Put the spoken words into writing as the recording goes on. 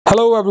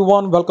Hello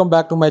everyone, welcome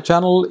back to my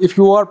channel. If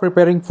you are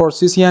preparing for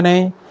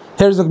CCNA,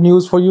 here's the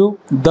news for you.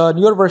 The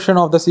newer version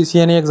of the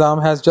CCNA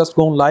exam has just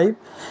gone live.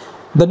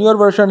 The newer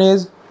version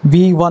is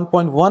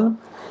v1.1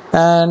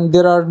 and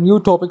there are new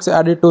topics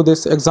added to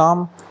this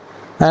exam,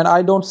 and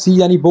I don't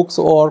see any books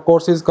or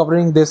courses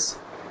covering the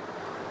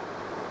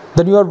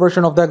newer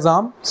version of the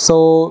exam.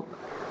 So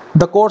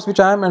the course which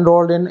I am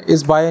enrolled in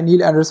is by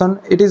Neil Anderson.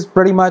 It is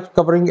pretty much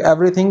covering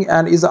everything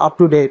and is up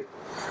to date.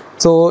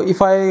 So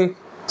if I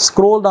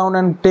scroll down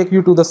and take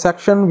you to the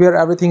section where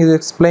everything is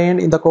explained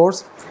in the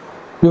course,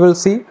 you will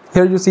see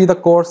here, you see the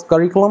course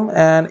curriculum,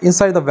 and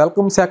inside the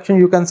welcome section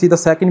you can see the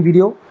second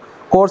video.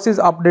 Course is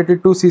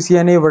updated to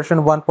CCNA version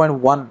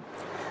 1.1.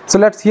 So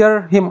let's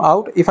hear him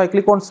out. If I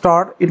click on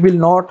start, it will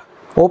not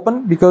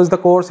open because the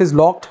course is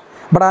locked,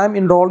 but I am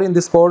enrolled in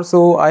this course,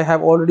 so I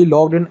have already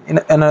logged in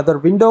another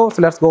window.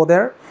 So let's go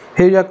there.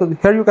 Here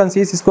you can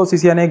see Cisco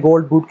CCNA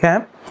Gold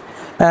Bootcamp,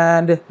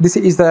 and this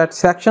is that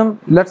section.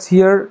 Let's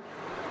hear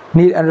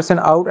Neil Anderson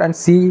out and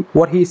see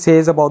what he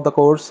says about the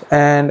course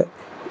and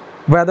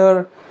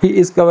whether he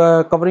is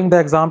covering the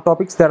exam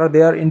topics that are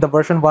there in the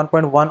version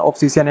 1.1 of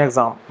CCNA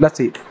exam. Let's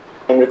see it.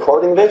 I'm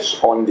recording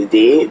this on the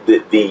day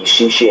that the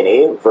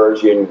CCNA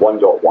version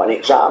 1.1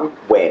 exam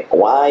went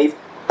live,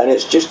 and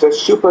it's just a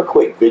super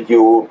quick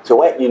video to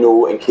let you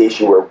know, in case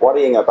you were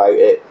worrying about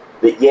it,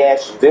 that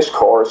yes, this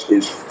course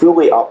is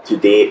fully up to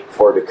date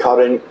for the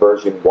current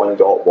version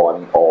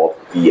 1.1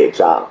 of the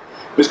exam.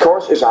 This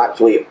course is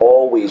actually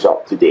always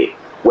up to date.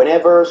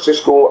 Whenever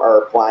Cisco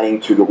are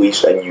planning to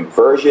release a new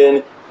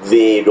version,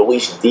 they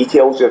release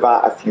details of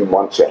that a few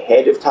months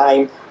ahead of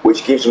time,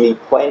 which gives me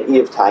plenty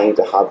of time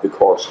to have the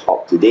course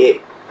up to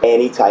date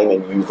anytime a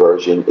new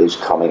version is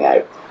coming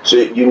out. So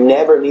you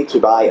never need to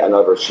buy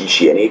another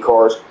CCNA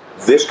course.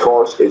 This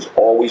course is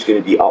always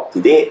going to be up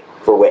to date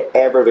for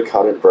whatever the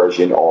current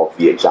version of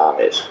the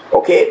exam is.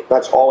 Okay,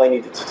 that's all I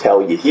needed to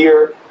tell you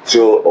here,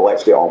 so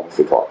let's get on with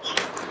the course.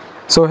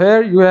 So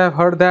here you have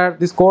heard that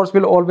this course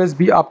will always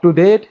be up to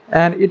date,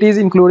 and it is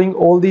including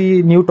all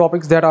the new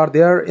topics that are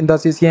there in the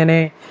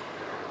CCNA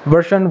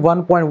version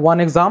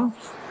 1.1 exam.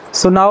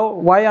 So now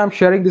why I'm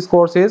sharing this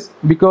course is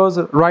because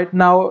right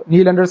now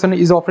Neil Anderson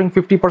is offering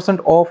 50%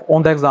 off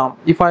on the exam.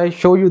 If I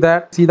show you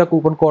that, see the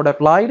coupon code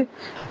applied,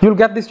 you'll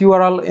get this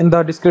URL in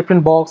the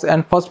description box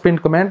and first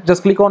pinned comment.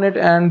 Just click on it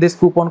and this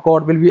coupon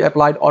code will be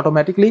applied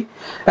automatically,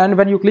 and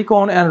when you click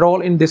on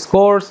enroll in this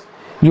course,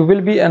 you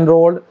will be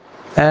enrolled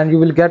and you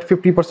will get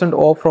 50%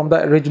 off from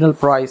the original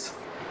price.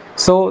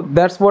 So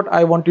that's what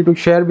I wanted to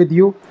share with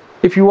you.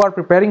 If you are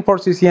preparing for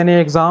CCNA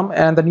exam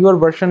and the newer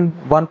version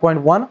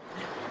 1.1,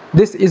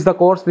 this is the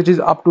course which is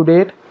up to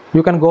date.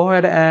 You can go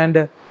ahead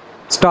and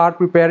start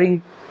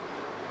preparing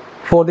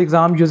for the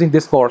exam using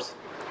this course.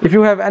 If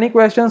you have any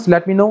questions,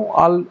 let me know.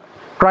 I'll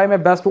try my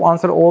best to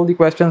answer all the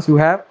questions you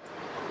have.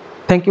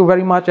 Thank you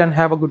very much and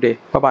have a good day.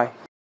 Bye bye.